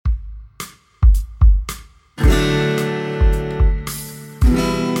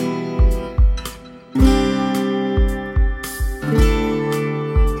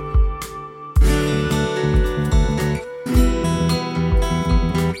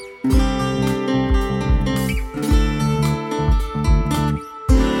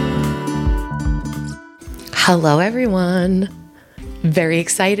Hello, everyone. Very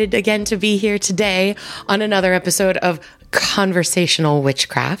excited again to be here today on another episode of Conversational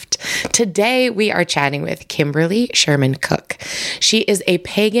Witchcraft. Today, we are chatting with Kimberly Sherman-Cook. She is a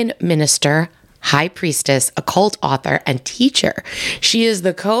pagan minister, high priestess, occult author, and teacher. She is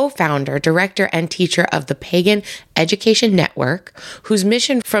the co-founder, director, and teacher of the Pagan Education Network, whose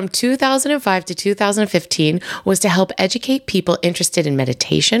mission from 2005 to 2015 was to help educate people interested in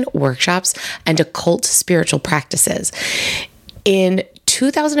meditation, workshops, and occult spiritual practices. In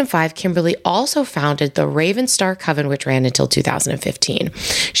 2005, Kimberly also founded the Raven Star Coven, which ran until 2015.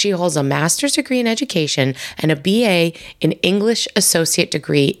 She holds a master's degree in education and a BA in English associate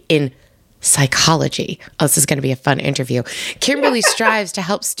degree in psychology. Oh, this is going to be a fun interview. Kimberly strives to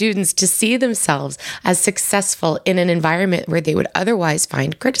help students to see themselves as successful in an environment where they would otherwise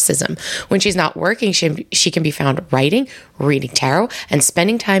find criticism. When she's not working, she can be found writing, reading tarot, and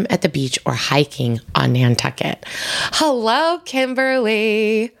spending time at the beach or hiking on Nantucket. Hello,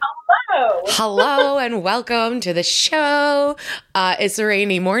 Kimberly. Hello. Hello, and welcome to the show. It's a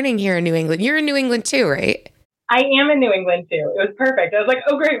rainy morning here in New England. You're in New England too, right? I am in New England too. It was perfect. I was like,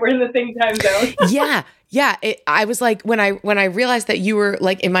 oh great, we're in the same time zone. Yeah. I was like, when I realized that you were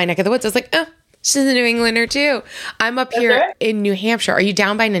like in my neck of the woods, I was like, oh, she's a New Englander too. I'm up here in New Hampshire. Are you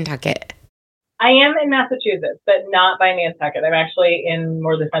down by Nantucket? I am in Massachusetts, but not by Nantucket. I'm actually in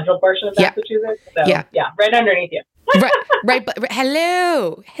more the central portion of Massachusetts. So yeah, right underneath you. right. But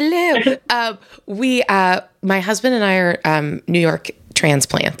hello. My husband and I are New York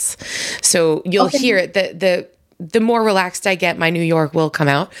transplants. So you'll hear it. The more relaxed I get, my New York will come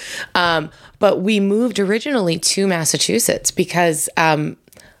out. But we moved originally to Massachusetts because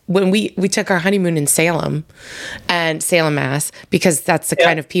when we took our honeymoon in Salem, Mass, because that's the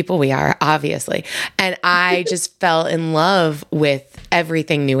kind of people we are, obviously. And I just fell in love with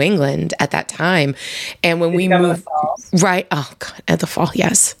everything New England at that time. And when we moved, right? Oh God, at the fall,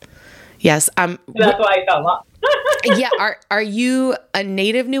 yes. That's why I fell in love. Yeah. Are you a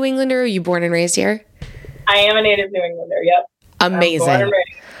native New Englander? Are you born and raised here? I am a native New Englander. Yep. Amazing.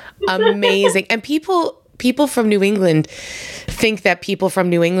 Amazing. And people from New England think that people from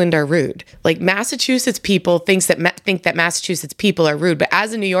New England are rude. Like Massachusetts people think that Massachusetts people are rude. But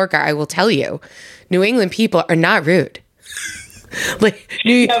as a New Yorker, I will tell you, New England people are not rude. If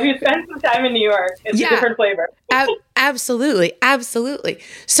you spend some time in New York, it's a different flavor. Absolutely.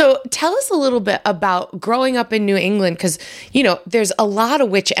 So tell us a little bit about growing up in New England, because, there's a lot of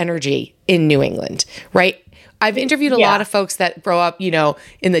witch energy in New England, right? I've interviewed a lot of folks that grow up,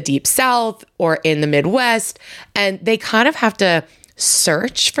 in the deep South or in the Midwest, and they kind of have to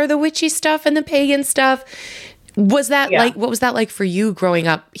search for the witchy stuff and the pagan stuff. Was that what was that like for you growing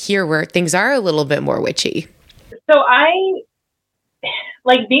up here where things are a little bit more witchy? So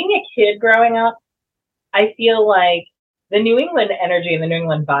being a kid growing up, I feel like the New England energy and the New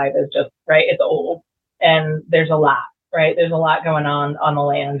England vibe is just, right, it's old and there's a lot, right? There's a lot going on the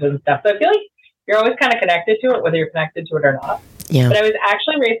land and stuff. So I feel like you're always kind of connected to it, whether you're connected to it or not. Yeah. But I was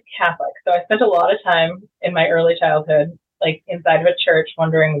actually raised Catholic. So I spent a lot of time in my early childhood, like inside of a church,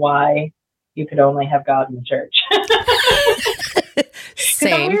 wondering why you could only have God in the church.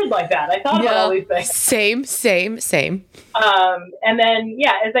 Same. I'm weird like that. I thought about all these things. Same. And then,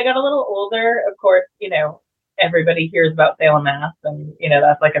 as I got a little older, of course, everybody hears about Salem, Mass. And,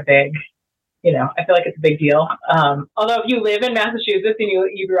 that's like a big, I feel like it's a big deal. Although if you live in Massachusetts and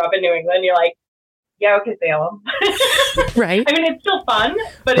you grew up in New England, you're like, yeah, okay, Salem. Right. I mean, it's still fun,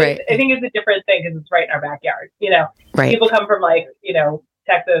 but I think it's a different thing because it's right in our backyard. Right. People come from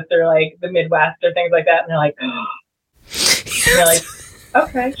Texas or like the Midwest or things like that. And they're like, oh. And they're like,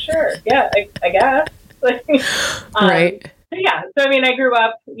 okay, sure. Yeah, I guess. Right. So, I grew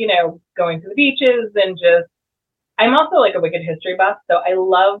up, going to the beaches and I'm also like a wicked history buff. So I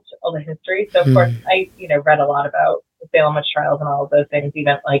loved all the history. So of course I, read a lot about the Salem witch trials and all of those things,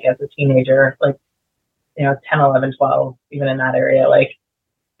 even like as a teenager, 10, 11, 12, even in that area,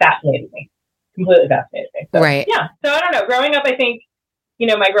 fascinated me, completely fascinated me. So, right. Yeah. So I don't know, growing up, I think,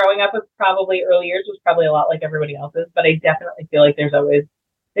 my growing up was probably early years was probably a lot like everybody else's, but I definitely feel like there's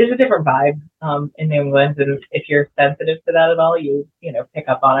a different vibe in New England. And if you're sensitive to that at all, you pick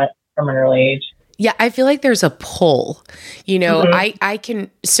up on it from an early age. Yeah. I feel like there's a pull, I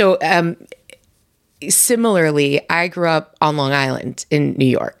can, so, similarly, I grew up on Long Island in New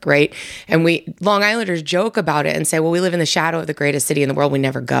York, right? And Long Islanders joke about it and say, well, we live in the shadow of the greatest city in the world. We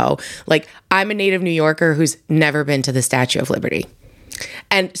never go. Like, I'm a native New Yorker who's never been to the Statue of Liberty.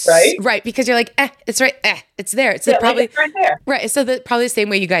 And right, because you're like, it's right, it's there. It's probably it's right there. Right. So probably the same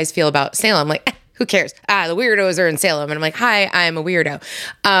way you guys feel about Salem, like, who cares? The weirdos are in Salem. And I'm like, hi, I'm a weirdo.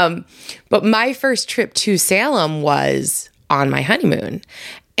 But my first trip to Salem was on my honeymoon.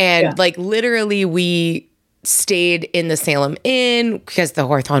 And like literally we stayed in the Salem Inn because the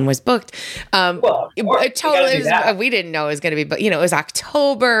Hawthorne was booked. We didn't know it was going to be, but it was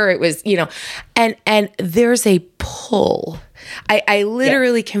October. It was, and there's a pull. I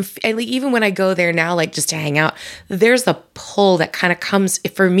literally can, even when I go there now, like just to hang out, there's a pull that kind of comes,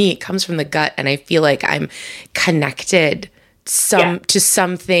 for me, it comes from the gut. And I feel like I'm connected to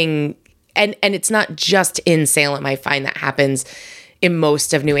something. And it's not just in Salem. I find that happens in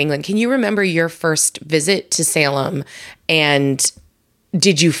most of New England. Can you remember your first visit to Salem, and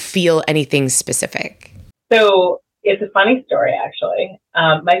did you feel anything specific? So it's a funny story, actually.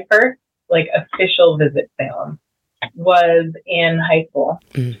 My first official visit to Salem was in high school,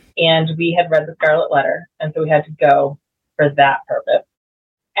 and we had read the Scarlet Letter, and so we had to go for that purpose.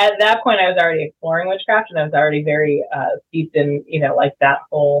 At that point, I was already exploring witchcraft, and I was already very steeped in, that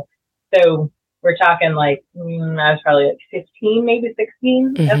whole. So we're talking I was probably 15, maybe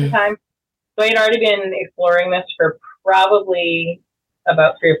 16 at the time. So I had already been exploring this for probably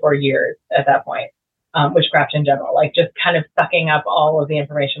about 3 or 4 years at that point. Witchcraft in general, just kind of sucking up all of the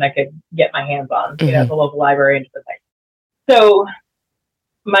information I could get my hands on, the local library and the thing. So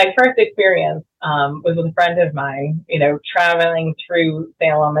my first experience was with a friend of mine, traveling through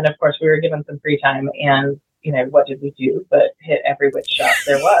Salem. And of course, we were given some free time, and what did we do but hit every witch shop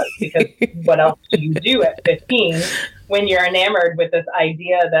there was? Because what else do you do at 15 when you're enamored with this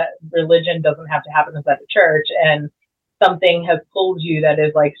idea that religion doesn't have to happen inside the church, and something has pulled you that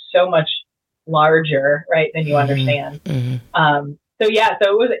is so much larger, right, than you understand. So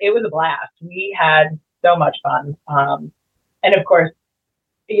it was a blast. We had so much fun. And of course,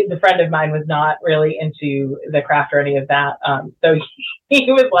 the friend of mine was not really into the craft or any of that. So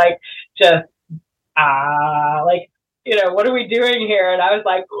he was just, what are we doing here? And I was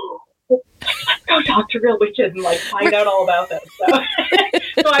like, let's go talk to real witches and find out all about this. So,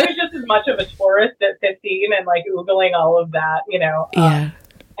 so I was just as much of a tourist at 15 and Googling all of that,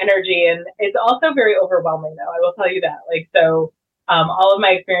 energy. And it's also very overwhelming, though. I will tell you that. All of my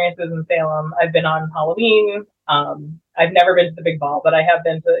experiences in Salem, I've been on Halloween. I've never been to the big ball, but I have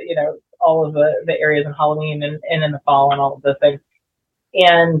been to, all of the areas in Halloween and in the fall and all of those things.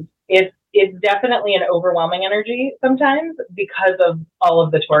 And it's definitely an overwhelming energy sometimes because of all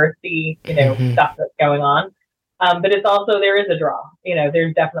of the touristy, stuff that's going on. But it's also, there is a draw,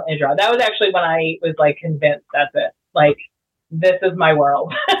 there's definitely a draw. That was actually when I was convinced that's it. This is my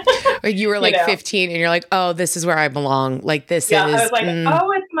world. You were 15 and you're like, oh, this is where I belong. This is. I was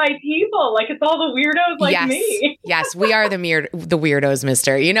oh, it's my people. It's all the weirdos me. Yes, we are the weirdos,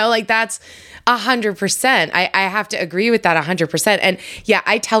 mister. That's 100%. I have to agree with that 100%. And yeah,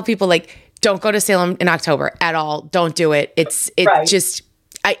 I tell people don't go to Salem in October at all. Don't do it. It's right. Just,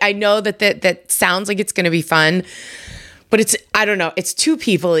 I know that sounds like it's going to be fun, but I don't know. It's too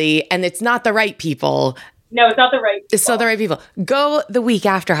people-y and it's not the right people. No, it's not the right people. It's not the right people. Go the week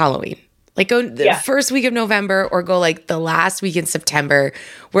after Halloween. Go the first week of November, or go the last week in September,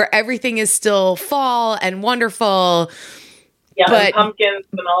 where everything is still fall and wonderful. Yeah, and pumpkins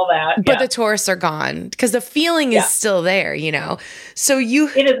and all that. But the tourists are gone because the feeling is still there, So it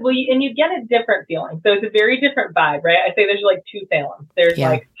is, and you get a different feeling. So it's a very different vibe, right? I say there's 2 Salems. There's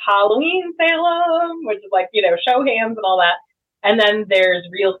Halloween Salem, which is show hands and all that. And then there's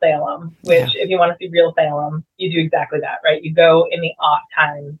real Salem, which if you want to see real Salem, you do exactly that, right? You go in the off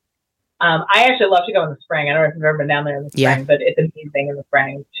times. I actually love to go in the spring. I don't know if you've ever been down there in the spring, but it's amazing in the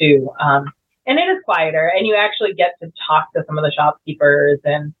spring too. And it is quieter, and you actually get to talk to some of the shopkeepers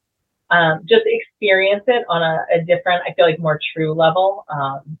and just experience it on a different, I feel more true level.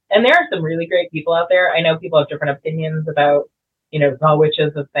 And there are some really great people out there. I know people have different opinions about, the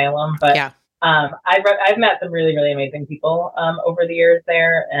witches of Salem, but I've met some really, really amazing people over the years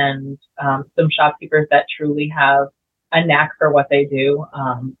there, and some shopkeepers that truly have a knack for what they do.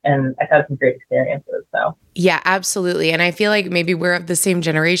 And I've had some great experiences. So yeah, absolutely. And I feel like maybe we're of the same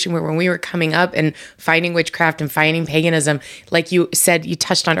generation where when we were coming up and finding witchcraft and finding paganism, like you said, you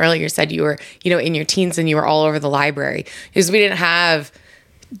touched on earlier, said you were, in your teens and you were all over the library, because we didn't have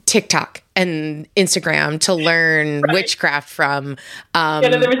TikTok and Instagram to learn witchcraft from. There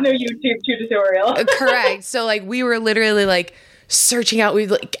was no YouTube tutorial. Correct. So we were literally searching out,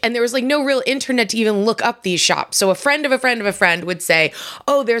 and there was no real internet to even look up these shops. So a friend of a friend of a friend would say,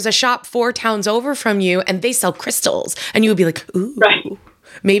 oh, there's a shop 4 towns over from you and they sell crystals. And you would be like, ooh,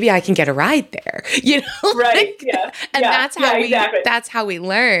 maybe I can get a ride there, Right. Yeah. And yeah. that's how we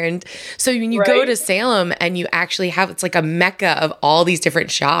learned. So when you go to Salem and you actually have, it's like a mecca of all these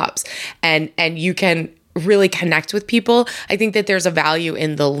different shops, and you can really connect with people. I think that there's a value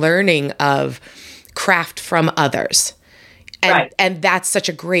in the learning of craft from others. And that's such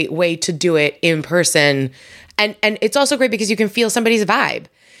a great way to do it in person. And it's also great because you can feel somebody's vibe,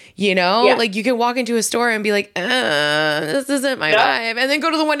 like you can walk into a store and be like, this isn't my vibe. And then go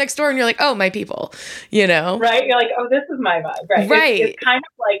to the one next door and you're like, oh, my people, Right. You're like, oh, this is my vibe. Right. It's kind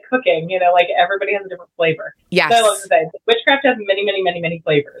of like cooking, like everybody has a different flavor. Yes. So I love to say Witchcraft has many, many, many, many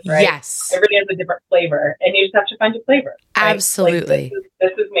flavors, right? Yes. Everybody has a different flavor and you just have to find your flavor. Right? Absolutely. Like,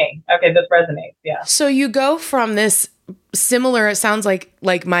 this is me. Okay. This resonates. Yeah. So you go from this similar, it sounds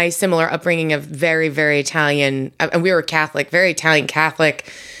like my similar upbringing of very, very Italian, and we were Catholic, very Italian Catholic,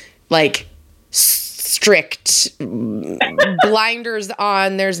 like strict blinders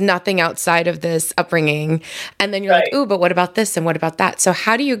on. There's nothing outside of this upbringing. And then you're like, ooh, but what about this? And what about that? So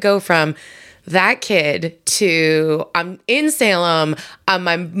how do you go from that kid to I'm in Salem,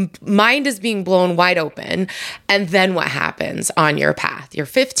 my mind is being blown wide open. And then what happens on your path? You're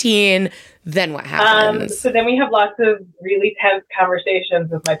 15. Then what happens? So then we have lots of really tense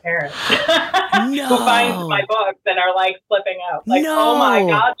conversations with my parents who find my books and are like flipping out. Like, oh my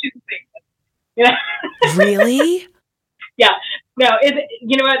God, she's a satanist. Really? Yeah. No,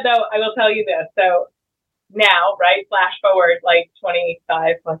 you know what though? I will tell you this. So now, right, flash forward like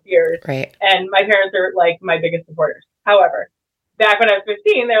 25 plus years. Right. And my parents are like my biggest supporters. However, back when I was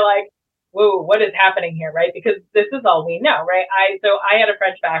 15, they're like, whoa, what is happening here, right? Because this is all we know, right? I had a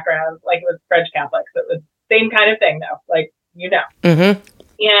French background, like it was French Catholic, so it was the same kind of thing though, like, Mm-hmm.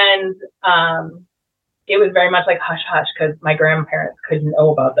 And it was very much like hush hush because my grandparents couldn't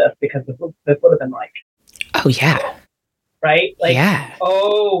know about this because this would have been like, oh yeah, right, like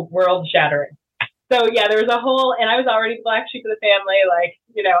oh, world shattering. So yeah, there was a whole, and I was already the black sheep of the family, like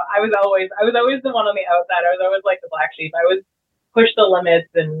I was always the one on the outside. I was always like the black sheep. I was push the limits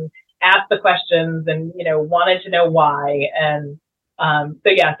and ask the questions and, wanted to know why. And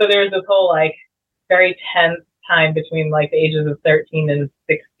so there was this whole like very tense time between like the ages of 13 and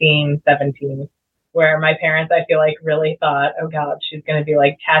 16, 17, where my parents, I feel like, really thought, oh God, she's going to be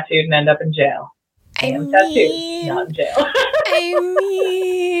like tattooed and end up in jail. I am tattooed, not in jail. I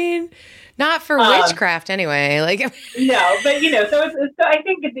mean, not for witchcraft anyway. Like no, but so I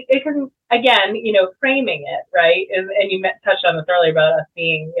think it can, again, framing it, right? And you touched on this earlier about us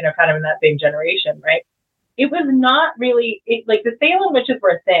being, kind of in that same generation, right? It was not really like the Salem witches were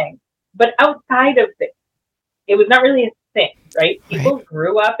a thing, but outside of things, it was not really a thing, right? People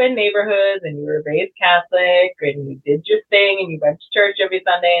grew up in neighborhoods and you were raised Catholic and you did your thing and you went to church every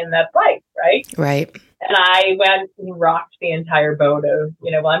Sunday and that's life, right? Right. And I went and rocked the entire boat of,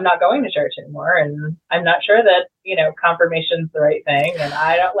 well, I'm not going to church anymore. And I'm not sure that, confirmation's the right thing. And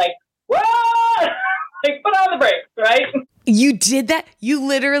I don't like, whoa, like put on the brakes, right? You did that? You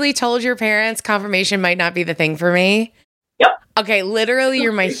literally told your parents confirmation might not be the thing for me? Yep. Okay. Literally,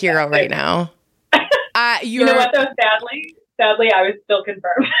 you're my hero right now. You know what though? Sadly, I was still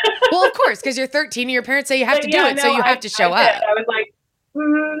confirmed. Well, of course, because you're 13 and your parents say you have to do it. So you have to show up. I was like,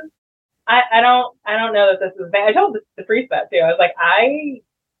 I don't know that this is bad. I told the priest that too. I was like, I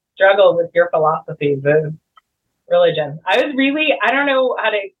struggle with your philosophies of religion. I don't know how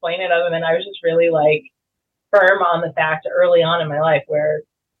to explain it other than I was just really like firm on the fact early on in my life where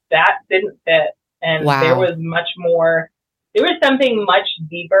that didn't fit. And there was much more, there was something much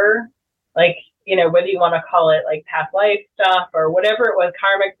deeper, like, whether you want to call it like past life stuff or whatever it was,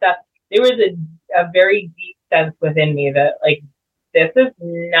 karmic stuff, there was a very deep sense within me that like, this is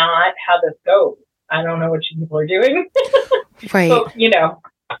not how this goes. I don't know what you people are doing. Right. So,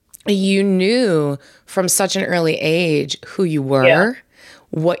 you knew from such an early age who you were,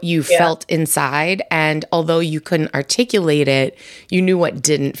 what you felt inside. And although you couldn't articulate it, you knew what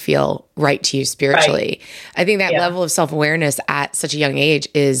didn't feel right to you spiritually. Right. I think that level of self-awareness at such a young age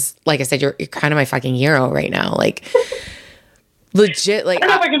is, like I said, you're kind of my fucking hero right now. Like legit, like, I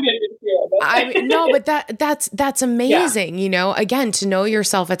don't know if I can be a good hero, but no, but that's amazing. Again, to know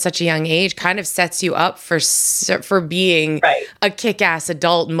yourself at such a young age kind of sets you up for being a kick-ass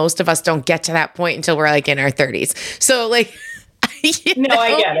adult. Most of us don't get to that point until we're like in our 30s. So like, I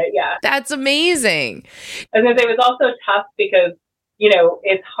get it. Yeah. That's amazing. I was going to say it was also tough because,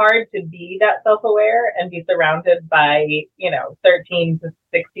 it's hard to be that self-aware and be surrounded by, 13 to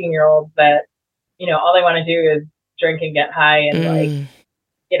 16-year-olds that, all they want to do is drink and get high and like,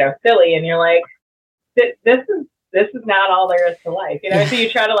 silly. And you're like, this is not all there is to life, So you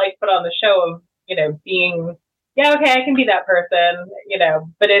try to like put on the show of, being yeah, okay, I can be that person,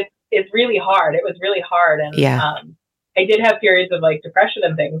 but it's really hard. It was really hard. And I did have periods of like depression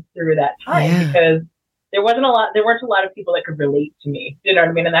and things through that time because there weren't a lot of people that could relate to me. You know what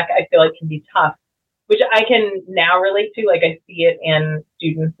I mean? And that I feel like can be tough, which I can now relate to. Like I see it in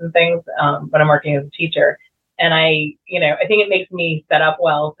students and things when I'm working as a teacher. And I think it makes me set up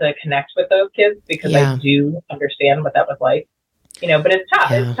well to connect with those kids because I do understand what that was like. But it's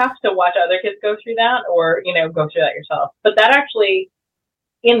tough. Yeah. It's tough to watch other kids go through that or, go through that yourself. But that actually,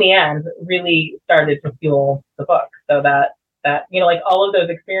 in the end, really started to fuel the book. So that like all of those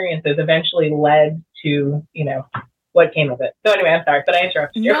experiences eventually led to, what came of it. So anyway, I'm sorry, but I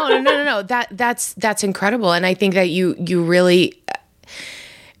interrupted you. No. That's incredible. And I think that you really,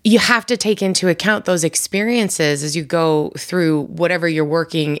 you have to take into account those experiences as you go through whatever your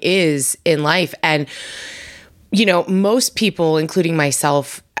working is in life. And, most people, including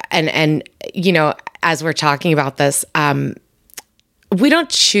myself, and as we're talking about this, we don't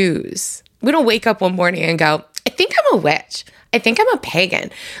choose. We don't wake up one morning and go, I think I'm a witch. I think I'm a pagan.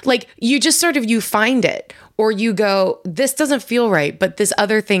 Like you just sort of, you find it, or you go, this doesn't feel right, but this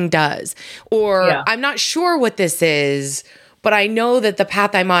other thing does. Or I'm not sure what this is, but I know that the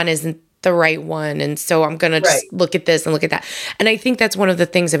path I'm on isn't the right one. And so I'm going to just look at this and look at that. And I think that's one of the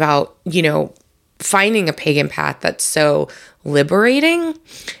things about, finding a pagan path that's so liberating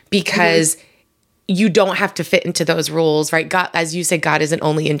because you don't have to fit into those rules, right? God, as you said, God isn't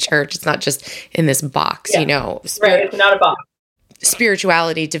only in church. It's not just in this box, right. It's not a box.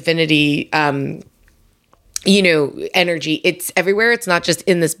 Spirituality, divinity, energy, it's everywhere. It's not just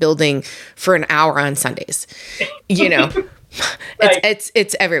in this building for an hour on Sundays,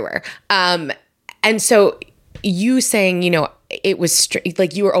 it's everywhere. And so you saying, it was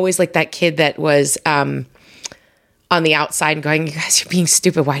like, you were always like that kid that was, on the outside and going, you guys are being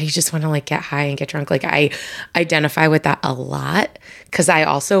stupid. Why do you just want to like get high and get drunk? Like I identify with that a lot because I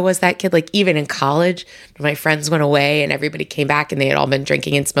also was that kid. Like even in college, my friends went away and everybody came back and they had all been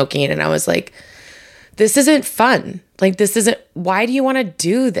drinking and smoking. And I was like, this isn't fun. Like this isn't, why do you want to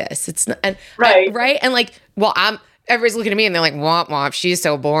do this? It's not, and, right. And like, well, everybody's looking at me and they're like, womp womp, she's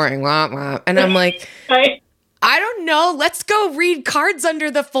so boring, womp womp. And I'm like, I don't know. Let's go read cards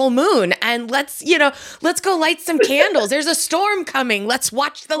under the full moon and let's go light some candles. There's a storm coming. Let's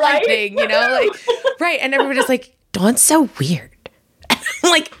watch the lightning, right. And everybody's like, Dawn's so weird.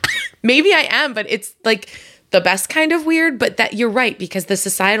 Like, maybe I am, but it's like the best kind of weird, but that you're right, because the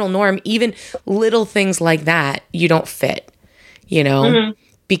societal norm, even little things like that, you don't fit,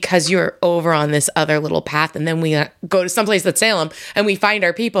 because you're over on this other little path. And then we go to someplace that's Salem and we find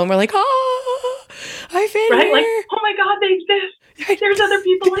our people and we're like, oh, I fit here. Like, oh my God, they exist. There's other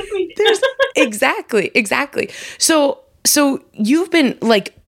people like me. Exactly. So you've been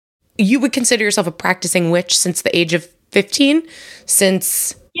like, you would consider yourself a practicing witch since the age of 15?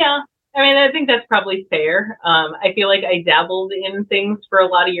 Yeah. I mean, I think that's probably fair. I feel like I dabbled in things for a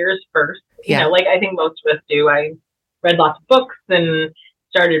lot of years first. Like I think most of us do. I read lots of books and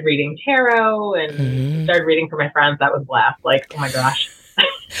started reading tarot and started reading for my friends. That was blast. Like, oh my gosh.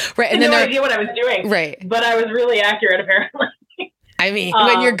 Right. And then no idea what I was doing. Right. But I was really accurate, apparently. I mean,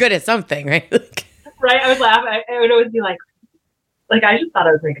 when you're good at something, right? Right. I would laugh. I would always be like, I just thought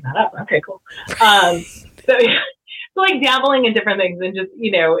I was making that up. Okay, cool. So like dabbling in different things and just,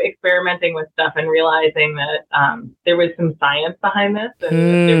 experimenting with stuff and realizing that there was some science behind this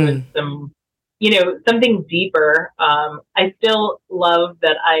and there was some, something deeper. I still love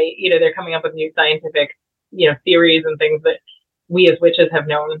that they're coming up with new scientific, theories and things that we as witches have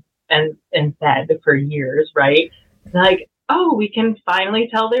known and said for years, right? Like, oh, we can finally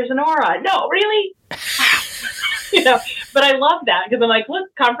tell there's an aura. No, really? But I love that because I'm like,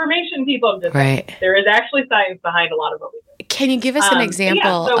 look, confirmation, people. Right. There is actually science behind a lot of what we do. Can you give us an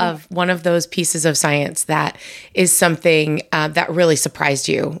example of one of those pieces of science that is something that really surprised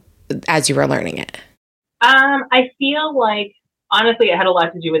you as you were learning it? I feel like, honestly, it had a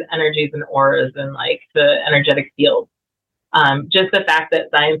lot to do with energies and auras and like the energetic field. Just the fact that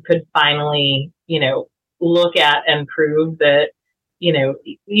science could finally, look at and prove that,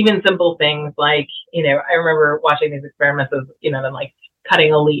 even simple things like, I remember watching these experiments of, them like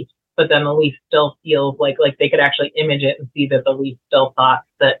cutting a leaf, but then the leaf still feels like they could actually image it and see that the leaf still thought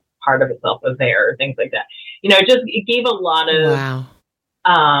that part of itself was there or things like that. It gave a lot of,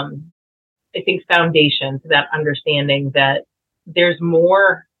 I think, foundation to that understanding that there's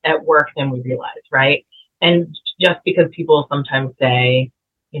more at work than we realize, right? And just because people sometimes say,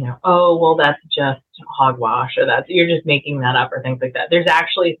 oh, well, that's just hogwash or you're just making that up or things like that. There's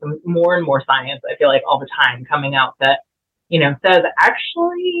actually some more and more science, I feel like, all the time coming out that, says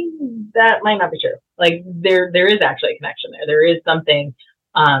actually that might not be true. Like there is actually a connection there. There is something,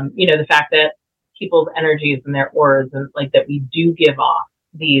 the fact that people's energies and their auras and like that we do give off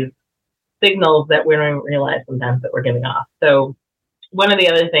these signals that we don't even realize sometimes that we're giving off. So one of the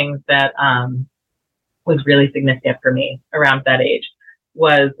other things that was really significant for me around that age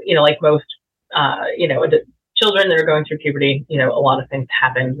was, like most, children that are going through puberty, a lot of things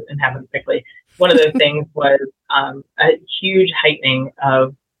happen and happen quickly. One of those things was a huge heightening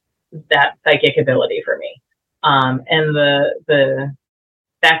of that psychic ability for me. And the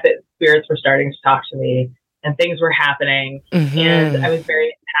fact that spirits were starting to talk to me and things were happening, and I was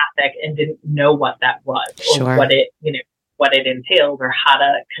very empathic and didn't know what that was or what it entailed or how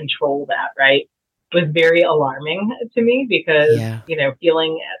to control that, right? It was very alarming to me because,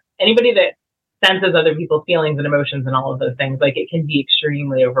 feeling anybody that senses other people's feelings and emotions and all of those things, like it can be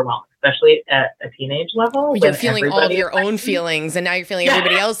extremely overwhelming, especially at a teenage level. You're feeling all of your own feelings and now you're feeling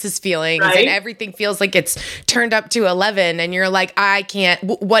everybody else's feelings, right? And everything feels like it's turned up to 11 and you're like, I can't,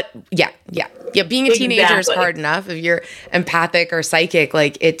 being a teenager is hard enough. If you're empathic or psychic,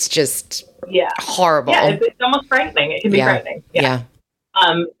 like it's just horrible. Yeah, it's almost frightening. It can be frightening.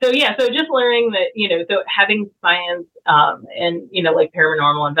 So just learning that, so having science and, like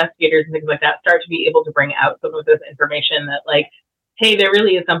paranormal investigators and things like that start to be able to bring out some of this information that like, hey, there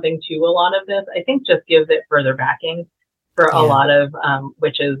really is something to a lot of this, I think just gives it further backing for a lot of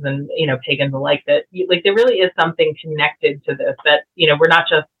witches and, pagans alike that like there really is something connected to this that, we're not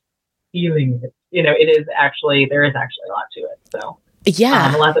just feeling it, it is actually, there is actually a lot to it. So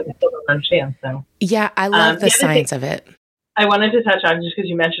a lot that we still don't understand. So I love the science of it. I wanted to touch on, just because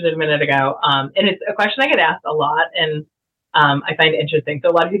you mentioned it a minute ago, and it's a question I get asked a lot, and I find it interesting. So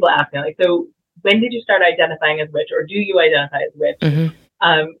a lot of people ask me, like, so when did you start identifying as a witch, or do you identify as a witch?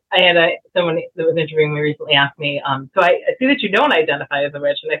 I had someone that was interviewing me recently ask me, so I see that you don't identify as a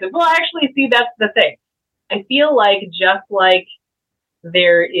witch, and I said, well, actually, see, that's the thing. I feel like just like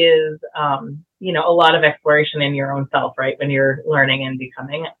there is, a lot of exploration in your own self, right, when you're learning and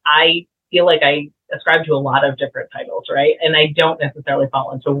becoming, I feel like I ascribe to a lot of different titles, right? And I don't necessarily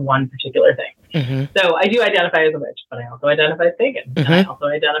fall into one particular thing. So I do identify as a witch, but I also identify as pagan. And I also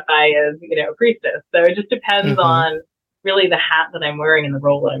identify as, a priestess. So it just depends on really the hat that I'm wearing and the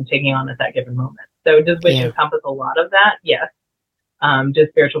role that I'm taking on at that given moment. So does witch encompass a lot of that? Yes. Does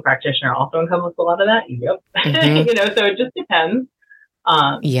spiritual practitioner also encompass a lot of that? Yep. So it just depends.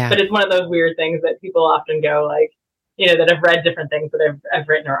 But it's one of those weird things that people often go like, that have read different things that I've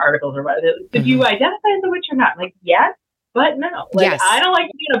written or articles or whatever. Did you identify as a witch or not? Like, yes, but no. Like, I don't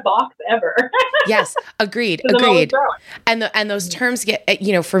like to be in a box ever. Yes, agreed. And those terms get,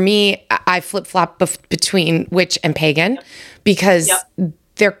 for me, I flip-flop between witch and pagan because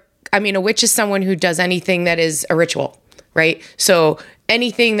a witch is someone who does anything that is a ritual, right? So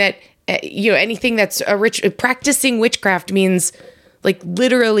anything that, anything that's a ritual, practicing witchcraft means like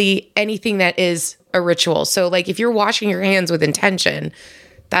literally anything that is a ritual. So like if you're washing your hands with intention,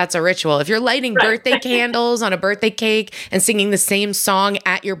 that's a ritual. If you're lighting birthday candles on a birthday cake and singing the same song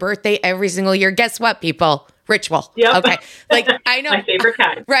at your birthday every single year, guess what, people? Ritual. Yep. Okay. Like I know my favorite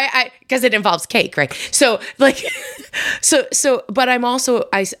kind. Right. Because it involves cake. Right. So like, but I'm also,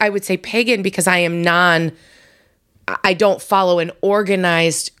 I would say pagan because I don't follow an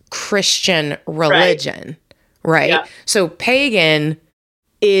organized Christian religion. Right. Yeah. So pagan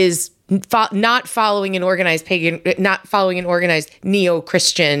is not following an organized pagan, not following an organized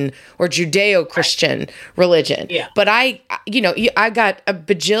neo-Christian or Judeo-Christian religion. Yeah. But I got a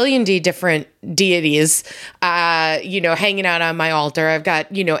bajillion different deities, hanging out on my altar. I've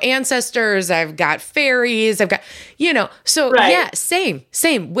got, ancestors, I've got fairies, I've got,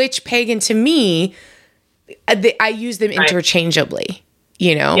 same. Witch, pagan to me, I use them interchangeably,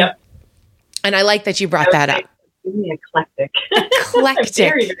 Yep. And I like that you brought that up. Eclectic.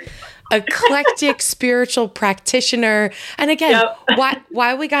 Very eclectic spiritual practitioner. And again,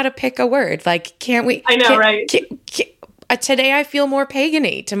 why we got to pick a word? Like, can't we? I know, right? Today I feel more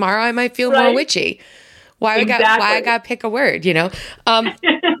pagan-y. Tomorrow I might feel more witchy. Why I got to pick a word?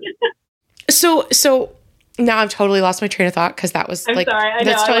 So now I've totally lost my train of thought because that was I'm sorry. I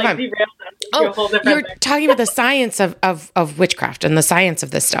that's know. totally fine. You're talking about the science of witchcraft and the science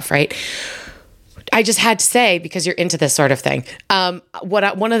of this stuff, right? I just had to say, because you're into this sort of thing,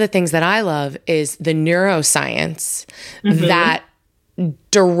 one of the things that I love is the neuroscience that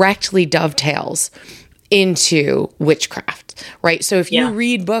directly dovetails into witchcraft, right? So if you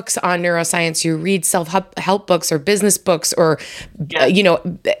read books on neuroscience, you read self-help books or business books or,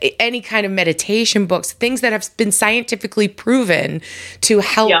 any kind of meditation books, things that have been scientifically proven to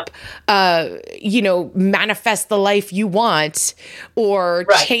help, manifest the life you want or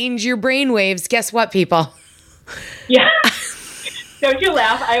change your brain waves. Guess what, people? Yeah. Don't you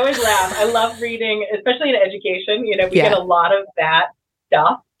laugh? I always laugh. I love reading, especially in education. We get a lot of that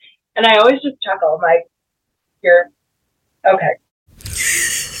stuff. And I always just chuckle. I'm like, you're okay.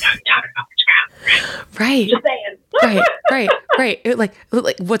 Don't talk about witchcraft. Right. Just saying. Right. Like,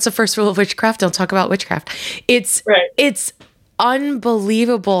 what's the first rule of witchcraft? Don't talk about witchcraft. It's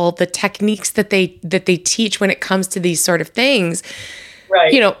unbelievable the techniques that they teach when it comes to these sort of things.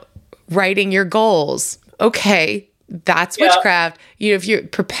 Right. Writing your goals. Okay. That's witchcraft. If you're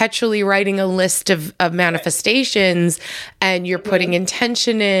perpetually writing a list of manifestations and you're putting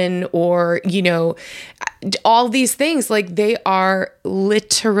intention in or, all these things, like they are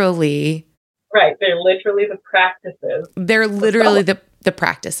literally. Right. They're literally the practices. They're literally the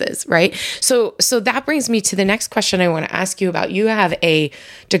practices, right? So that brings me to the next question I want to ask you about. You have a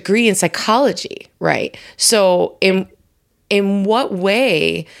degree in psychology, right? So in what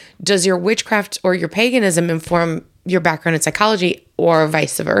way does your witchcraft or your paganism inform your background in psychology or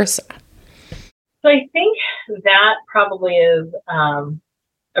vice versa? So I think that probably is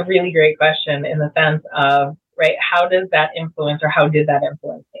a really great question in the sense of, right, how does that influence or how did that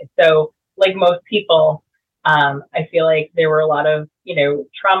influence me? So like most people, I feel like there were a lot of,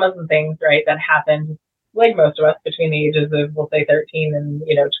 traumas and things, right, that happened like most of us between the ages of, we'll say 13 and,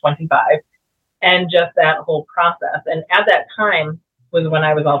 25. And just that whole process. And at that time was when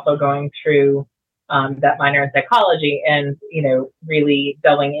I was also going through that minor in psychology and, really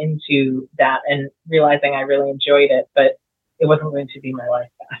delving into that and realizing I really enjoyed it, but it wasn't going to be my life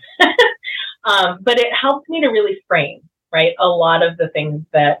path. But it helped me to really frame, right, a lot of the things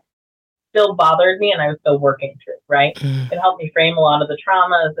that still bothered me and I was still working through, right? It helped me frame a lot of the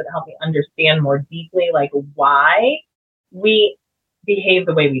traumas. It helped me understand more deeply, like, why we behave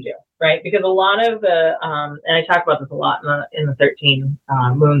the way we do. Right, because a lot of the, and I talk about this a lot in the 13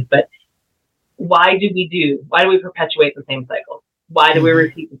 moons, but why do we perpetuate the same cycles? Why do we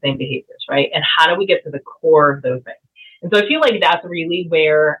repeat the same behaviors, right? And how do we get to the core of those things? And so I feel like that's really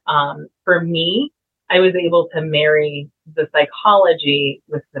where, for me, I was able to marry the psychology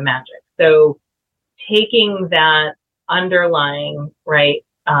with the magic. So taking that underlying, right,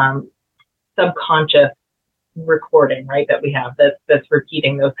 subconscious recording, right, that we have that's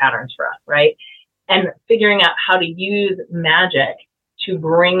repeating those patterns for us, right? And figuring out how to use magic to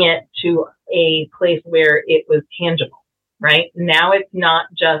bring it to a place where it was tangible, right? Now it's not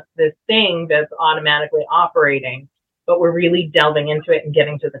just this thing that's automatically operating, but we're really delving into it and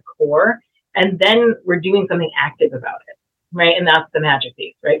getting to the core. And then we're doing something active about it, right? And that's the magic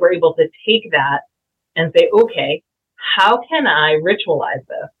piece, right? We're able to take that and say, okay, how can I ritualize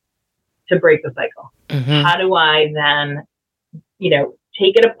this to break the cycle? How do I then,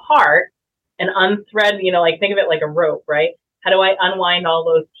 take it apart and unthread, think of it like a rope, right? How do I unwind all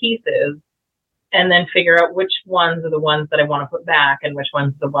those pieces and then figure out which ones are the ones that I want to put back and which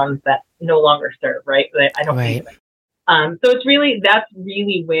ones are the ones that no longer serve, right? That I don't need them. So that's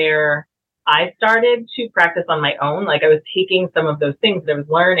really where I started to practice on my own. Like I was taking some of those things that I was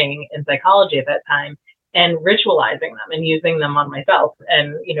learning in psychology at that time and ritualizing them and using them on myself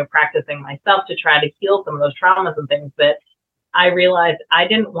and, practicing myself to try to heal some of those traumas and things that I realized I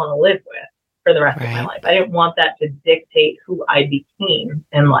didn't want to live with for the rest of my life. I didn't want that to dictate who I became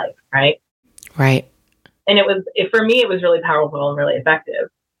in life. Right. Right. And for me, it was really powerful and really effective.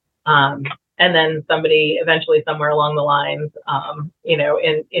 And then somebody eventually somewhere along the lines,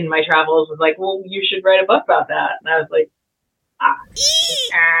 in my travels was like, well, you should write a book about that. And I was like,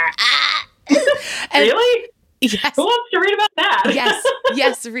 really? Yes. Who wants to read about that?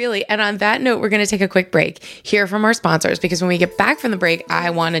 Yes, really. And on that note, we're going to take a quick break, hear from our sponsors, because when we get back from the break, I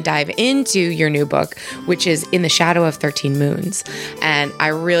want to dive into your new book, which is In the Shadow of 13 Moons. And I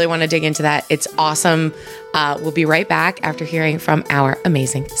really want to dig into that. It's awesome. We'll be right back after hearing from our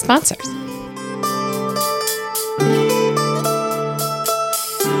amazing sponsors.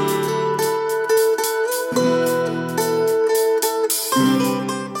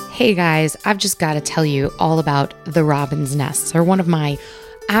 Hey guys, I've just got to tell you all about the Robin's Nests. They're one of my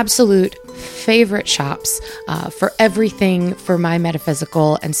absolute favorite shops for everything for my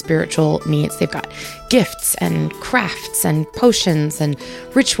metaphysical and spiritual needs. They've got gifts and crafts and potions and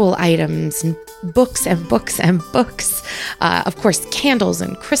ritual items and books and books and books. Of course, candles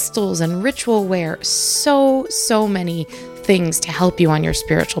and crystals and ritual wear. So many things to help you on your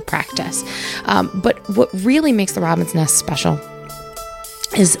spiritual practice. But what really makes the Robin's Nest special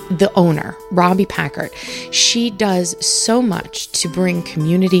is the owner, Robbie Packard. She does so much to bring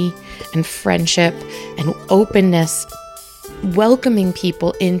community and friendship and openness, welcoming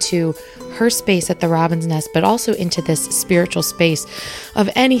people into her space at the Robin's Nest, but also into this spiritual space of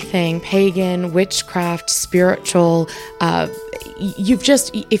anything pagan, witchcraft, spiritual.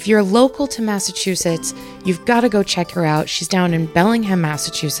 If you're local to Massachusetts, you've got to go check her out. She's down in Bellingham,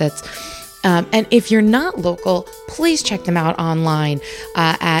 Massachusetts. And if you're not local, please check them out online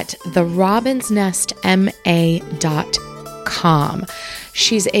at therobinsnestma.com.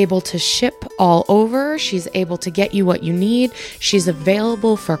 She's able to ship all over. She's able to get you what you need. She's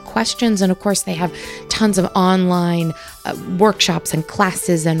available for questions. And of course, they have tons of online workshops and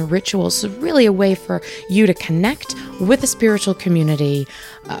classes and rituals. So really a way for you to connect with a spiritual community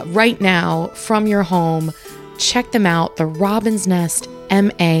right now from your home. Check them out,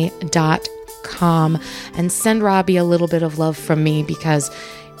 therobinsnestma.com, and send Robbie a little bit of love from me, because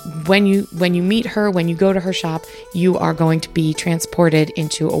when you meet her, when you go to her shop, you are going to be transported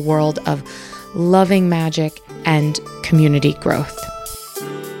into a world of loving magic and community growth.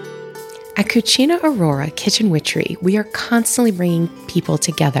 At Cucina Aurora Kitchen Witchery, we are constantly bringing people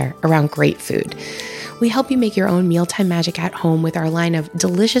together around great food. We help you make your own mealtime magic at home with our line of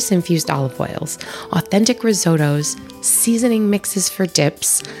delicious infused olive oils, authentic risottos, seasoning mixes for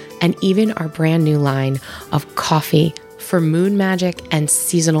dips, and even our brand new line of coffee for moon magic and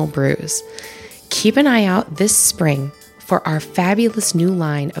seasonal brews. Keep an eye out this spring for our fabulous new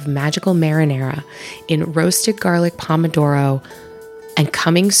line of magical marinara in roasted garlic pomodoro, and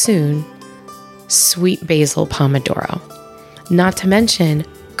coming soon, sweet basil pomodoro. Not to mention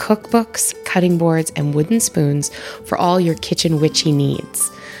cookbooks, cutting boards, and wooden spoons for all your kitchen witchy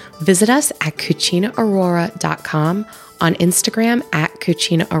needs. Visit us at cucinaaurora.com, on Instagram at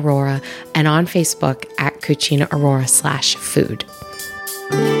Cucina Aurora, and on Facebook at Cucina Aurora/food.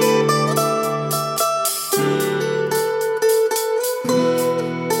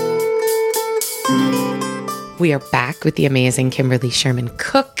 We are back with the amazing Kimberly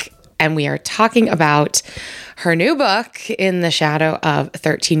Sherman-Cook, and we are talking about her new book, In the Shadow of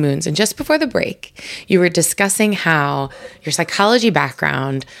 13 Moons. And just before the break, you were discussing how your psychology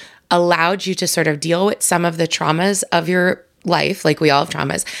background allowed you to sort of deal with some of the traumas of your life, like we all have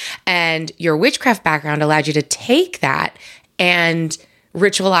traumas, and your witchcraft background allowed you to take that and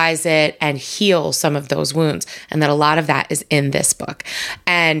ritualize it and heal some of those wounds. And that a lot of that is in this book.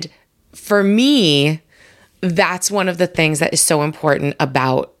 And for me, that's one of the things that is so important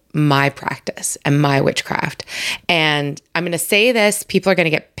about my practice and my witchcraft. And I'm going to say this, people are going to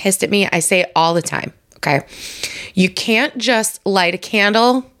get pissed at me. I say it all the time. Okay. You can't just light a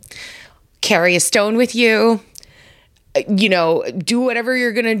candle, carry a stone with you, do whatever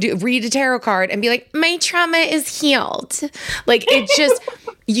you're going to do, read a tarot card and be like, my trauma is healed. Like, it's just,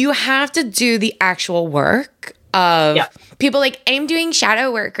 you have to do the actual work of people like, I'm doing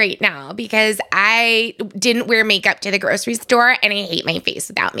shadow work right now because I didn't wear makeup to the grocery store and I hate my face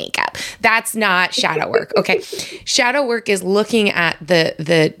without makeup. That's not shadow work. Okay. Shadow work is looking at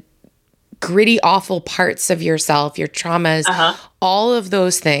the gritty, awful parts of yourself, your traumas, all of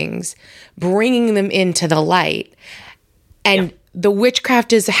those things, bringing them into the light. And the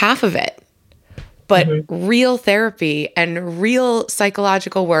witchcraft is half of it. But real therapy and real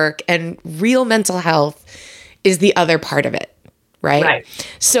psychological work and real mental health is the other part of it, right?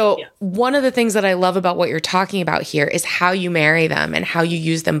 So one of the things that I love about what you're talking about here is how you marry them and how you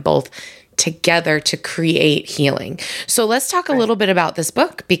use them both together to create healing. So let's talk a little bit about this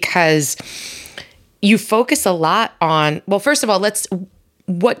book, because you focus a lot on, well, first of all,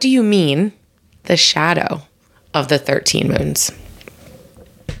 what do you mean, the shadow of the 13 moons?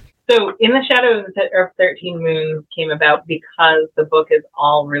 So In the Shadow of 13 Moons came about because the book is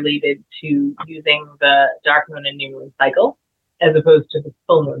all related to using the dark moon and new moon cycle as opposed to the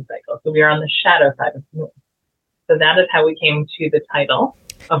full moon cycle. So we are on the shadow side of the moon. So that is how we came to the title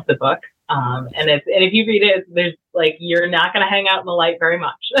of the book. And if you read it, there's like, you're not going to hang out in the light very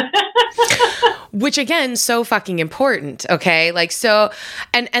much. Which again, so fucking important. Okay. Like, so,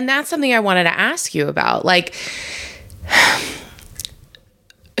 and that's something I wanted to ask you about. Like,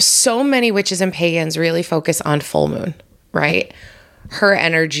 so many witches and pagans really focus on full moon, right? Her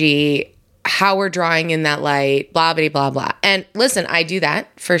energy, how we're drawing in that light, blah, blah, blah, blah. And listen, I do that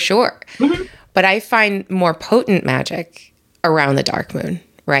for sure. But I find more potent magic around the dark moon,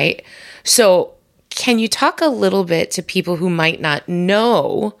 right? So can you talk a little bit to people who might not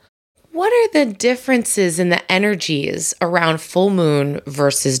know, what are the differences in the energies around full moon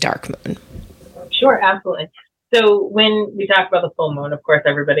versus dark moon? Sure, absolutely. So when we talk about the full moon, of course,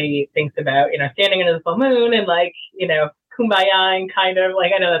 everybody thinks about, standing under the full moon and like, kumbaya kind of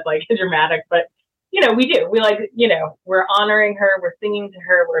like, I know that's like dramatic, but we do. We like, we're honoring her, we're singing to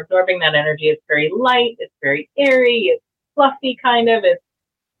her, we're absorbing that energy. It's very light, it's very airy, it's fluffy kind of, it's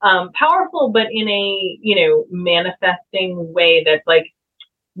powerful, but in a, manifesting way that's like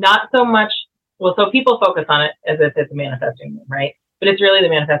not so much, well, so people focus on it as if it's a manifesting, right? But it's really the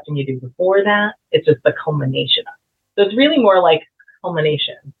manifesting you do before that. It's just the culmination of it. So it's really more like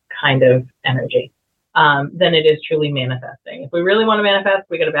culmination kind of energy than it is truly manifesting. If we really want to manifest,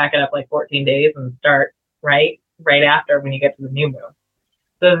 we got to back it up like 14 days and start right after when you get to the new moon.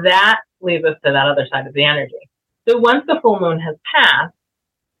 So that leads us to that other side of the energy. So once the full moon has passed,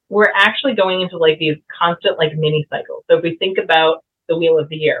 we're actually going into like these constant like mini cycles. So if we think about the wheel of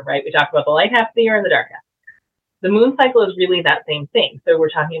the year, right? We talk about the light half of the year and the dark half. The moon cycle is really that same thing. So we're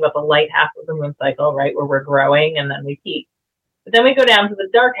talking about the light half of the moon cycle, right? Where we're growing and then we peak. But then we go down to the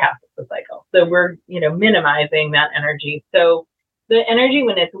dark half of the cycle. So we're, minimizing that energy. So the energy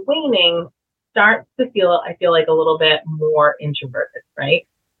when it's waning starts to feel, I feel like a little bit more introverted, right?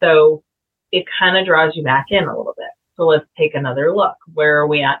 So it kind of draws you back in a little bit. So let's take another look. Where are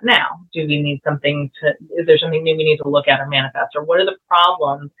we at now? Do we need is there something new we need to look at or manifest? Or what are the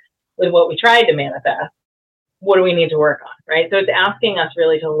problems with what we tried to manifest? What do we need to work on, right? So it's asking us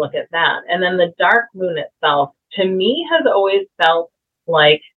really to look at that. And then the dark moon itself, to me, has always felt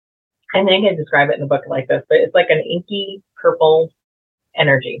like, I think I describe it in the book like this, but it's like an inky purple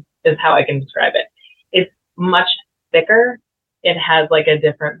energy is how I can describe it. It's much thicker. It has like a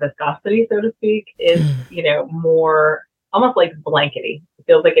different viscosity, so to speak. It's, more almost like blankety. It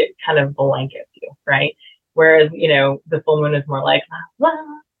feels like it kind of blankets you, right? Whereas, the full moon is more like,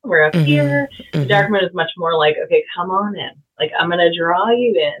 we're up here. The dark moon is much more like, okay, come on in. Like, I'm going to draw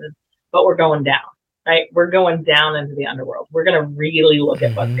you in, but we're going down, right? We're going down into the underworld. We're going to really look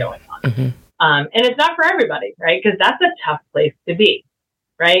at what's going on. And it's not for everybody, right? Because that's a tough place to be,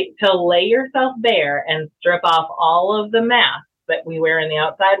 right? To lay yourself bare and strip off all of the masks that we wear in the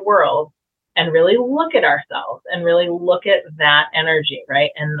outside world and really look at ourselves and really look at that energy,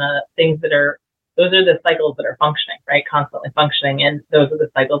 right? And the things those are the cycles that are functioning, right? Constantly functioning. And those are the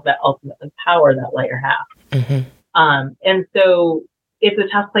cycles that ultimately power that lighter half. And so it's a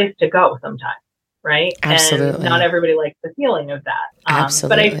tough place to go sometimes, right? Absolutely. And not everybody likes the feeling of that.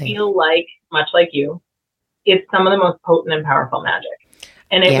 Absolutely. But I feel like, much like you, it's some of the most potent and powerful magic.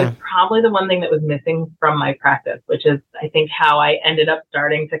 And it was probably the one thing that was missing from my practice, which is, I think, how I ended up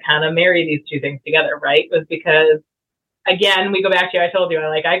starting to kind of marry these two things together, right? Was because, again, we go back to, I told you,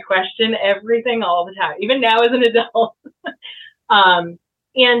 I question everything all the time, even now as an adult. And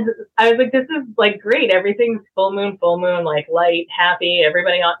I was like, this is like great. Everything's full moon, like light, happy,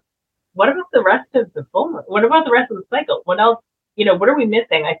 everybody on. What about the rest of the full moon? What about the rest of the cycle? What else? What are we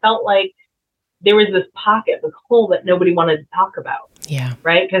missing? I felt like there was this pocket, this hole that nobody wanted to talk about. Yeah.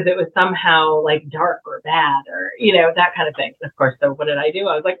 Right. Because it was somehow like dark or bad or, that kind of thing. And of course, so what did I do?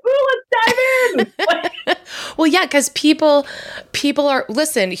 I was like, ooh, let's dive in. Well, yeah, because people are,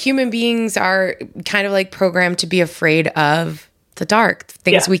 listen, human beings are kind of like programmed to be afraid of the dark,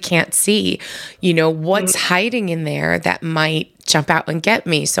 things we can't see, what's hiding in there that might jump out and get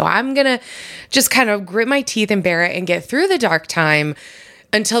me. So I'm going to just kind of grit my teeth and bear it and get through the dark time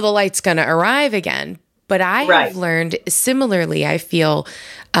until the light's going to arrive again. But I have learned similarly, I feel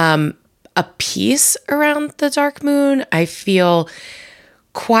a peace around the dark moon. I feel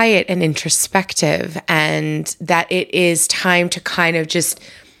quiet and introspective, and that it is time to kind of just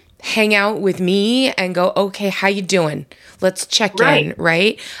hang out with me and go, okay, how you doing? Let's check in,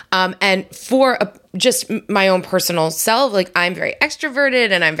 right? And for just my own personal self, like I'm very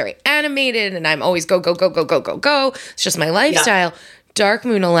extroverted and I'm very animated and I'm always go, go, go, go, go, go, go. It's just my lifestyle. Yeah. Dark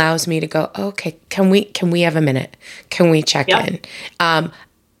moon allows me to go, okay, can we have a minute? Can we check in?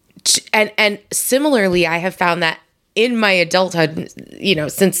 And similarly, I have found that in my adulthood,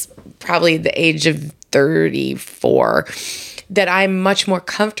 since probably the age of 34, that I'm much more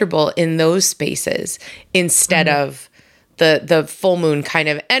comfortable in those spaces instead of the full moon kind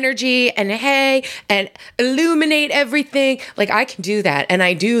of energy and hey, and illuminate everything. Like I can do that. And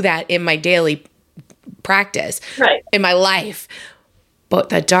I do that in my daily practice, in my life. But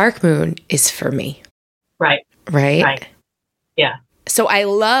the dark moon is for me. Right. Yeah. So I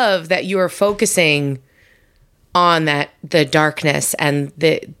love that you are focusing on the darkness and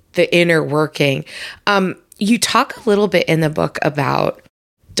the inner working. You talk a little bit in the book about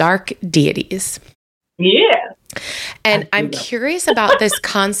dark deities. Yeah. And I'm curious about this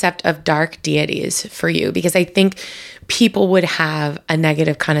concept of dark deities for you, because I think people would have a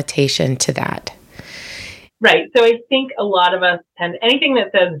negative connotation to that. Right. So I think a lot of us tend, anything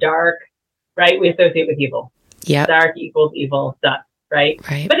that says dark, right, we associate with evil. Yeah. Dark equals evil stuff, right?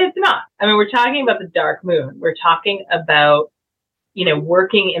 Right. But it's not. I mean, we're talking about the dark moon. We're talking about,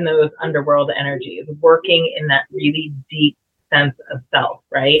 working in those underworld energies, working in that really deep sense of self,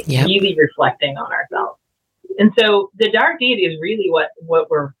 right? Yep. Really reflecting on ourselves. And so the dark deity is really what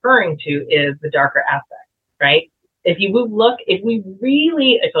we're referring to is the darker aspect, right? If we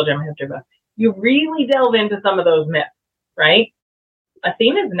really, I told you I'm a history buff, you really delve into some of those myths, right?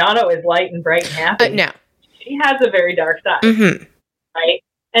 Athena is not always light and bright and happy. No. She has a very dark side, right?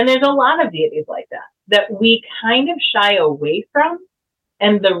 And there's a lot of deities like that we kind of shy away from.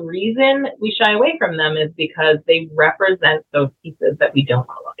 And the reason we shy away from them is because they represent those pieces that we don't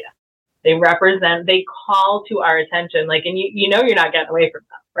want to look at. They call to our attention, like, and you're not getting away from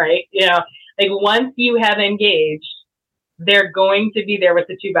them, right? Like once you have engaged, they're going to be there with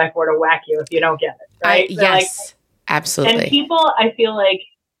the 2x4 to whack you if you don't get it, right? Yes, absolutely. And people, I feel like,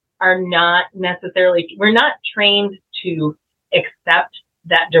 are not necessarily, we're not trained to accept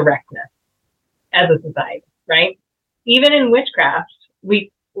that directness as a society, right? Even in witchcraft,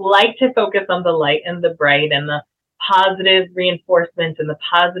 we like to focus on the light and the bright and the positive reinforcement and the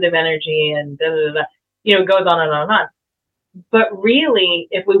positive energy and it goes on and on and on. But really,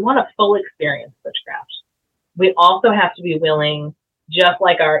 if we want a full experience of witchcraft, we also have to be willing, just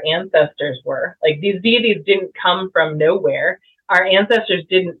like our ancestors were. Like, these deities didn't come from nowhere. Our ancestors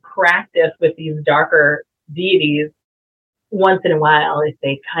didn't practice with these darker deities once in a while if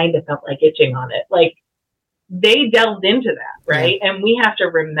they kind of felt like itching on it. Like, they delved into that, right? Yeah. And we have to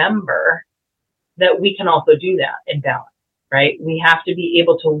remember that we can also do that in balance, right? We have to be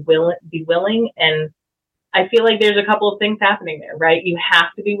able to be willing. And I feel like there's a couple of things happening there, right? You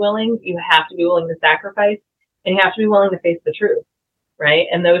have to be willing. You have to be willing to sacrifice. And you have to be willing to face the truth, right?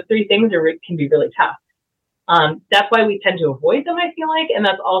 And those three things can be really tough. That's why we tend to avoid them, I feel like. And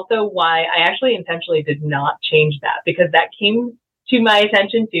that's also why I actually intentionally did not change that, because that came to my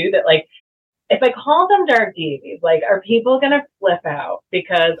attention too, that like, if I call them dark deities, like, are people going to flip out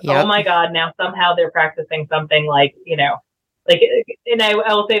because, oh my God, now somehow they're practicing something like, like, and I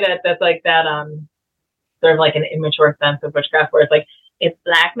will say that that's like that, sort of like an immature sense of witchcraft where it's like, it's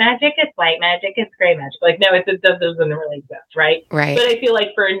black magic, it's white magic, it's gray magic. Like, no, it doesn't really exist, right? Right. But I feel like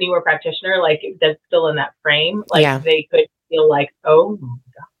for a newer practitioner, like, that's still in that frame, like, they could feel like, oh my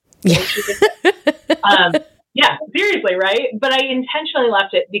God. Yeah, seriously, right? But I intentionally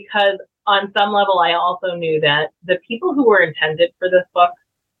left it because on some level, I also knew that the people who were intended for this book,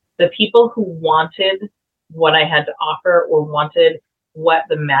 the people who wanted what I had to offer or wanted what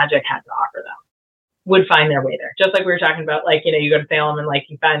the magic had to offer them, would find their way there. Just like we were talking about, like, you go to Salem and like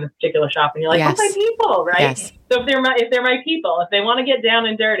you find this particular shop and you're like, oh, my people, right? Yes. So if they're my people, if they want to get down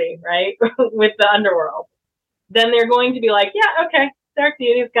and dirty, right, with the underworld, then they're going to be like, yeah, okay, dark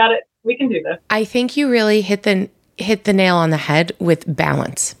deities, got it. We can do this. I think you really hit the nail on the head with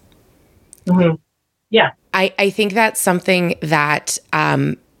balance. Mm-hmm. Yeah. I think that's something that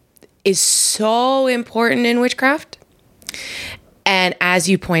is so important in witchcraft. And as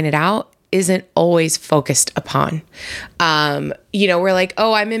you pointed out, isn't always focused upon. We're like,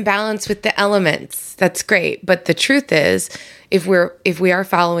 oh, I'm in balance with the elements. That's great. But the truth is, if we are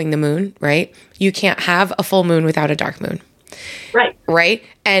following the moon, right, you can't have a full moon without a dark moon. Right. Right.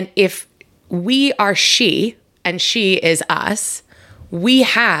 And if we are she and she is us, we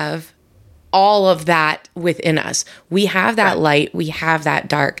have all of that within us. We have that light. We have that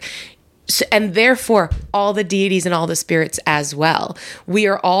dark. And therefore, all the deities and all the spirits as well. We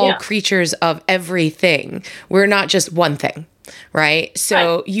are all creatures of everything. We're not just one thing, right?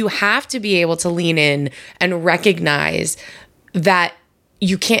 So you have to be able to lean in and recognize that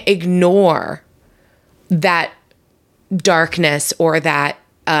you can't ignore that darkness or that,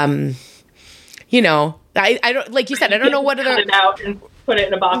 I don't, like you said, I don't know what other... Cut it out and put it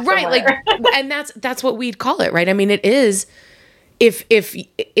in a box right, somewhere. Like, and that's what we'd call it, right? I mean, it is...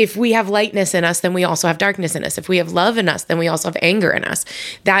 If we have lightness in us, then we also have darkness in us. If we have love in us, then we also have anger in us.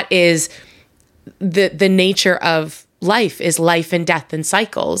 That is the nature of life, is life and death and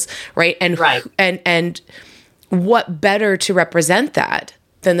cycles, right? And what better to represent that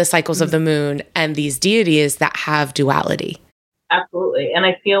than the cycles of the moon and these deities that have duality? Absolutely. And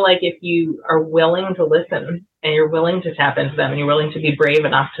I feel like if you are willing to listen and you're willing to tap into them and you're willing to be brave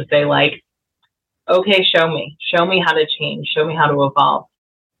enough to say, like, okay, show me how to change, show me how to evolve.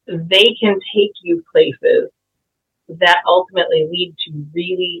 They can take you places that ultimately lead to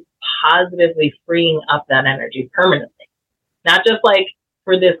really positively freeing up that energy permanently. Not just like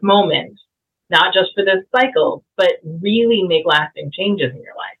for this moment, not just for this cycle, but really make lasting changes in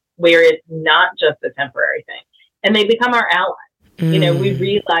your life. where it's not just a temporary thing. And they become our allies. We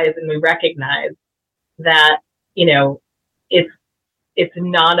realize and we recognize that, it's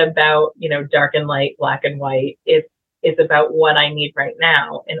not about, dark and light, black and white. It's about what I need right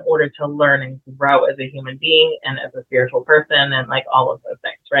now in order to learn and grow as a human being and as a spiritual person and like all of those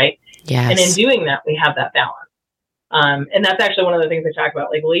things, right? Yes. And in doing that, we have that balance. And that's actually one of the things I talk about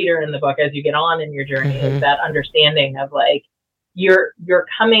like later in the book as you get on in your journey is that understanding of like, you're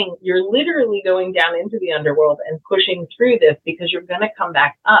literally going down into the underworld and pushing through this because you're going to come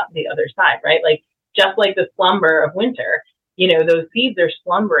back up the other side, right? Like just like the slumber of winter, those seeds are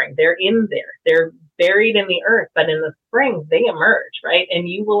slumbering. They're in there. They're buried in the earth, but in the spring they emerge, right? And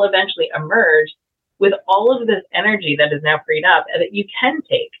you will eventually emerge with all of this energy that is now freed up and that you can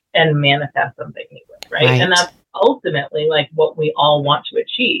take and manifest something new with, right? And that's ultimately like what we all want to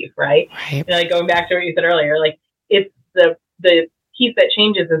achieve, right? And like going back to what you said earlier, like it's the piece that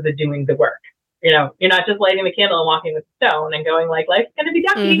changes is the doing the work. You're not just lighting the candle and walking the stone and going like life's going to be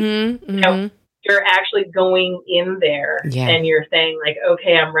ducky. You're actually going in there and you're saying like,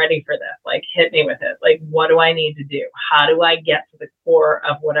 okay, I'm ready for this. Like, hit me with it. Like, what do I need to do? How do I get to the core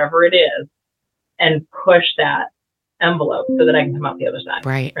of whatever it is and push that envelope so that I can come out the other side?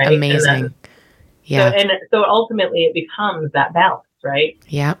 Right. Amazing. So ultimately it becomes that balance, right?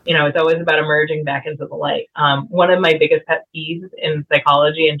 Yeah. It's always about emerging back into the light. One of my biggest pet peeves in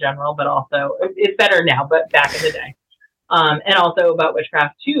psychology in general, but also it's better now, but back in the day. And also about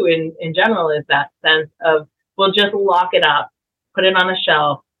witchcraft too, in general, is that sense of, well, just lock it up, put it on a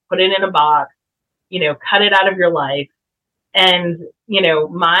shelf, put it in a box, cut it out of your life. And,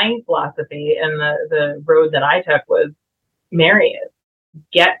 my philosophy and the road that I took was marry it,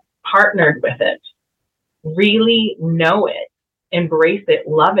 get partnered with it, really know it, embrace it,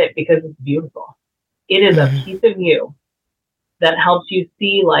 love it, because it's beautiful. It is a piece of you that helps you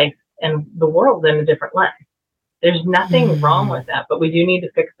see life and the world in a different light. There's nothing wrong with that, but we do need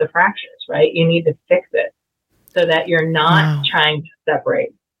to fix the fractures, right? You need to fix it so that you're not trying to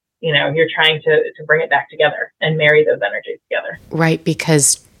separate. You're trying to bring it back together and marry those energies together. Right,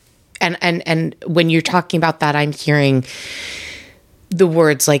 because and when you're talking about that, I'm hearing the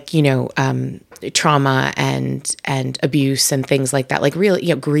words like, trauma and abuse and things like that, like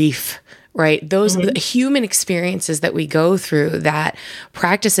really, grief. Right. Those human experiences that we go through, that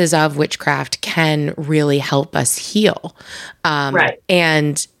practices of witchcraft can really help us heal.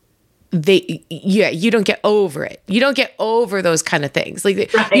 And you don't get over it. You don't get over those kind of things. Like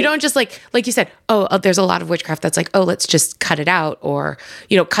you don't just like you said, there's a lot of witchcraft that's like, let's just cut it out, or,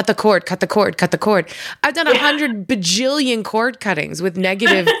 cut the cord. I've done 100 bajillion cord cuttings with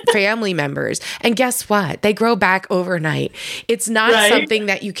negative family members. And guess what? They grow back overnight. It's not something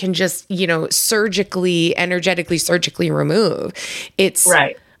that you can just, energetically surgically remove. It's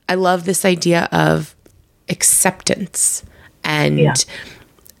I love this idea of acceptance and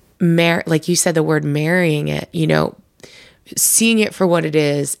like you said, the word marrying it, seeing it for what it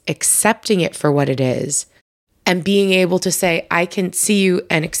is, accepting it for what it is, and being able to say, I can see you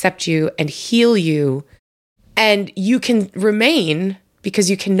and accept you and heal you, and you can remain because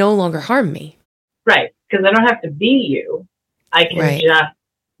you can no longer harm me. Right. Because I don't have to be you. I can just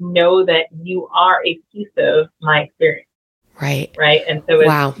know that you are a piece of my experience. Right. Right. And so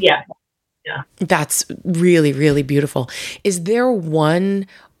it's, yeah. That's really, really beautiful. Is there one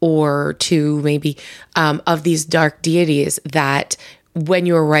or two maybe of these dark deities that when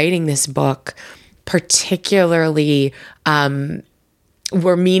you were writing this book particularly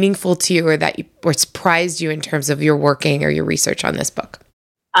were meaningful to you, or surprised you in terms of your working or your research on this book?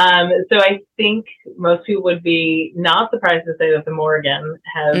 So I think most people would be not surprised to say that the Morrigan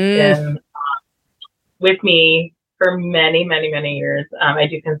has been with me for many, many, many years. I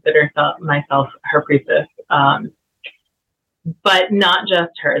do consider myself her priestess. But not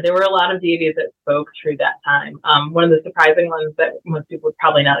just her. There were a lot of deities that spoke through that time. One of the surprising ones that most people would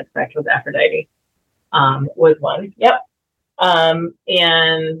probably not expect was Aphrodite. Was one. Yep.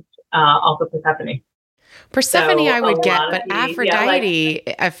 And also Persephone. Persephone I would get, but Aphrodite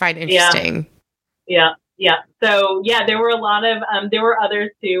I find interesting. Yeah. So there were a lot of, there were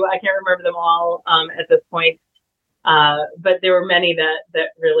others too. I can't remember them all at this point. But there were many that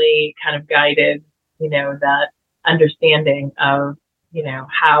really kind of guided, that understanding of,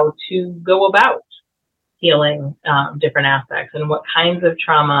 how to go about healing different aspects and what kinds of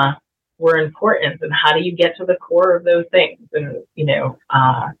trauma were important and how do you get to the core of those things. And,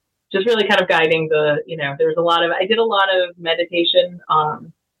 just really kind of guiding there was I did a lot of meditation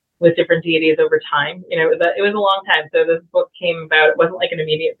with different deities over time. It was a long time. So this book came about, it wasn't like an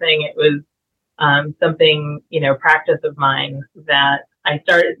immediate thing. It was something, practice of mine that I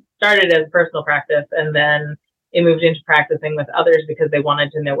started as personal practice, and then it moved into practicing with others because they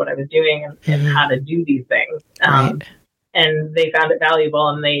wanted to know what I was doing and how to do these things. Right. And they found it valuable,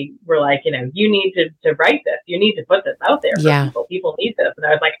 and they were like, you need to write this. You need to put this out there for people. People need this. And I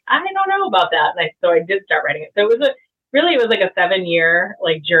was like, I don't know about that. And so I did start writing it. So it was like a 7-year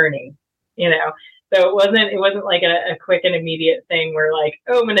journey, So it wasn't like a quick and immediate thing where like,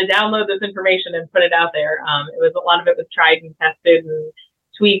 oh, I'm going to download this information and put it out there. A lot of it was tried and tested and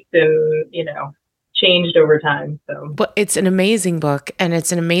tweaked and, changed over time. So, but it's an amazing book, and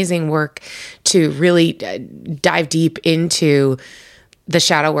it's an amazing work to really dive deep into the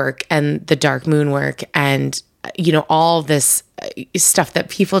shadow work and the dark moon work and, all this stuff that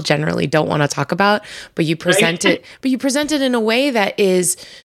people generally don't want to talk about, but you present it, in a way that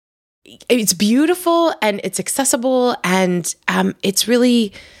it's beautiful and it's accessible, and it's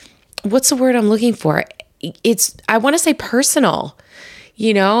really, what's the word I'm looking for? I want to say personal,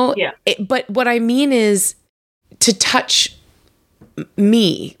 Yeah. But what I mean is to touch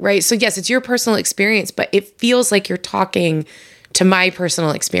me, right? So yes, it's your personal experience, but it feels like you're talking to my personal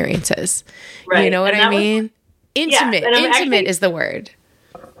experiences. Right. You know what I mean? Intimate. Yeah, intimate is the word.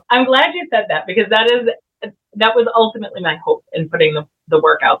 I'm glad you said that, because that was ultimately my hope in putting the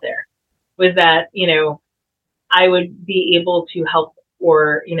work out there, was that, I would be able to help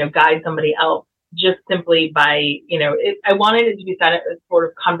or, guide somebody else just simply by, I wanted it to be sort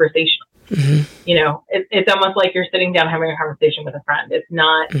of conversational. Mm-hmm. It's almost like you're sitting down having a conversation with a friend. It's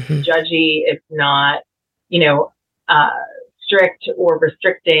not judgy. It's not, strict or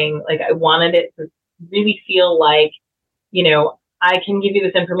restricting. Like, I wanted it to really feel like, I can give you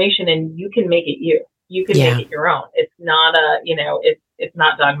this information and you can make it you. You can make it your own. It's not it's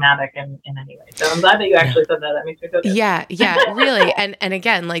not dogmatic in any way. So I'm glad that you actually said that. That makes me feel good. Yeah, really. And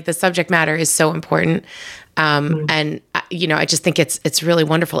again, like, the subject matter is so important. And I just think it's really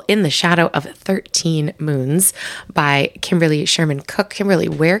wonderful. In the Shadow of 13 Moons by Kimberly Sherman-Cook. Kimberly,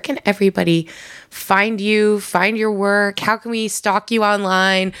 where can everybody find you, find your work? How can we stalk you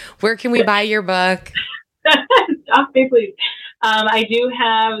online? Where can we buy your book? Stalk me, please. I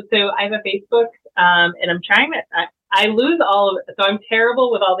have a Facebook, and I'm trying to, I lose all of it. So I'm terrible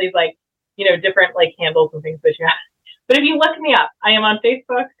with all these different handles and things that you have. But if you look me up, I am on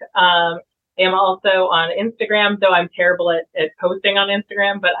Facebook. I am also on Instagram, though I'm terrible at posting on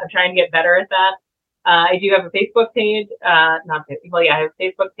Instagram, but I'm trying to get better at that. I do have a Facebook page. I have a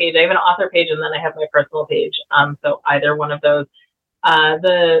Facebook page. I have an author page, and then I have my personal page. So either one of those.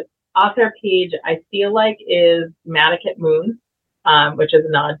 The author page, I feel like, is Matic Moon. Which is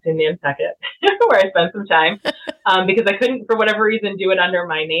a nod to Nantucket, where I spent some time, because I couldn't, for whatever reason, do it under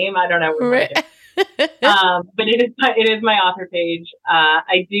my name. I don't know. But it is my author page.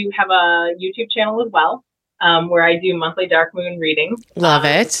 I do have a YouTube channel as well, where I do monthly dark moon readings. Love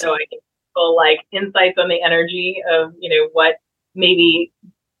it. So I give people insights on the energy of, what maybe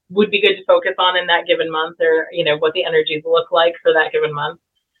would be good to focus on in that given month, or, what the energies look like for that given month.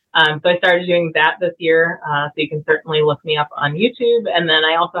 So I started doing that this year. So you can certainly look me up on YouTube. And then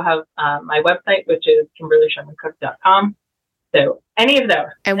I also have my website, which is KimberlyShermanCook.com. So any of those.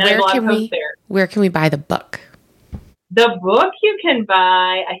 And where can we buy the book? The book you can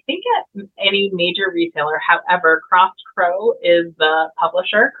buy, I think, at any major retailer. However, Crossed Crow is the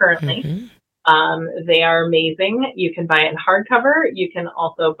publisher currently. Mm-hmm. They are amazing. You can buy it in hardcover. You can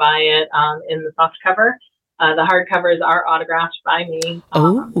also buy it in the softcover. The hardcovers are autographed by me.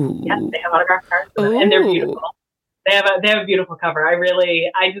 Yes, they have autographed cards, and they're beautiful. They have a beautiful cover. I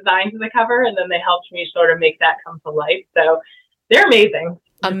designed the cover, and then they helped me sort of make that come to life. So they're amazing.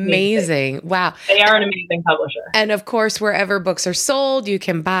 Amazing. Wow. They are an amazing publisher. And of course, wherever books are sold, you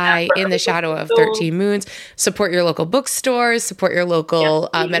can buy In the Shadow of 13 Moons. Support your local bookstores, support your local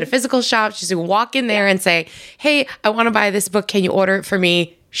metaphysical shops. Just walk in there and say, hey, I want to buy this book. Can you order it for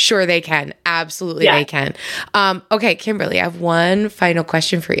me? Sure, they can. Absolutely, they can. Okay, Kimberly, I have one final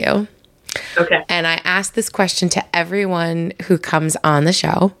question for you. Okay. And I ask this question to everyone who comes on the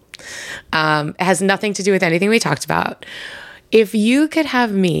show. It has nothing to do with anything we talked about. If you could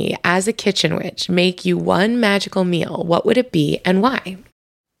have me, as a kitchen witch, make you one magical meal, what would it be and why?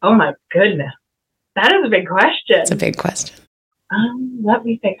 Oh, my goodness. That is a big question. It's a big question. Let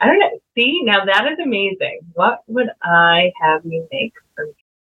me think. I don't know. See, now that is amazing. What would I have you make for me?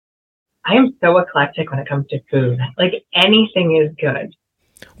 I am so eclectic when it comes to food. Anything is good.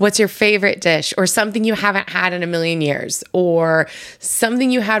 What's your favorite dish, or something you haven't had in a million years, or something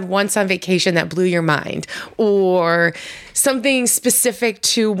you had once on vacation that blew your mind, or something specific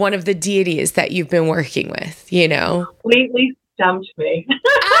to one of the deities that you've been working with, Completely stumped me.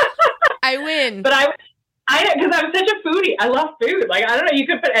 I win. But I know, because I'm such a foodie. I love food. Like, I don't know, you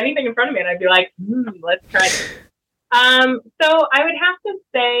could put anything in front of me and I'd be like, let's try this. So I would have to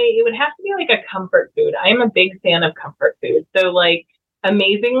say it would have to be like a comfort food. I am a big fan of comfort food. So like,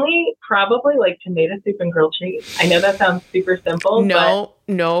 amazingly, probably like tomato soup and grilled cheese. I know that sounds super simple. No.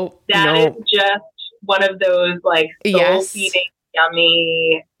 That is just one of those like soul-feeding,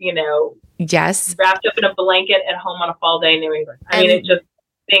 yummy, yes, wrapped up in a blanket at home on a fall day in New England. I mean, it just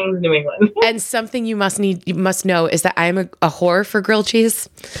things New England. And something you must know is that I'm a whore for grilled cheese.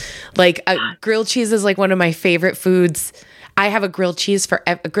 Like grilled cheese is like one of my favorite foods. I have a grilled cheese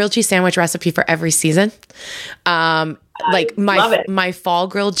sandwich recipe for every season. Like my fall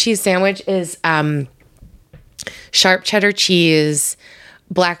grilled cheese sandwich is sharp cheddar cheese,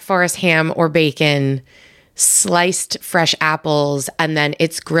 Black Forest ham or bacon, sliced fresh apples, and then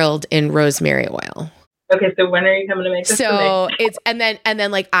it's grilled in rosemary oil. Okay, so when are you coming to make this? So it's and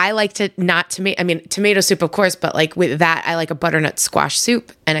then like I like to tomato soup of course, but like with that I like a butternut squash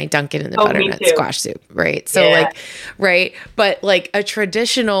soup and I dunk it in the butternut squash soup, right? So right, but like a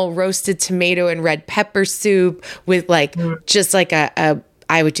traditional roasted tomato and red pepper soup with like just like a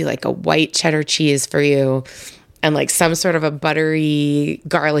I would do like a white cheddar cheese for you. And like some sort of a buttery,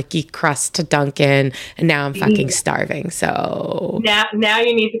 garlicky crust to dunk in. And now I'm fucking starving. So now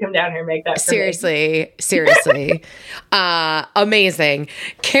you need to come down here and make that. Seriously. Amazing.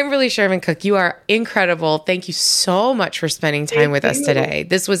 Kimberly Sherman-Cook, you are incredible. Thank you so much for spending time with us today.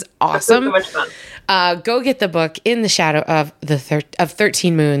 This was awesome. This was so much fun. Go get the book In the Shadow of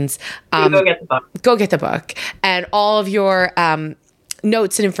 13 Moons. Go get the book. Go get the book. And all of your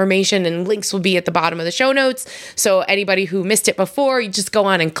notes and information and links will be at the bottom of the show notes. So anybody who missed it before, you just go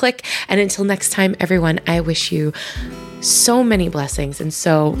on and click. And until next time, everyone, I wish you so many blessings and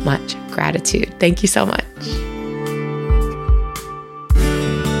so much gratitude. Thank you so much.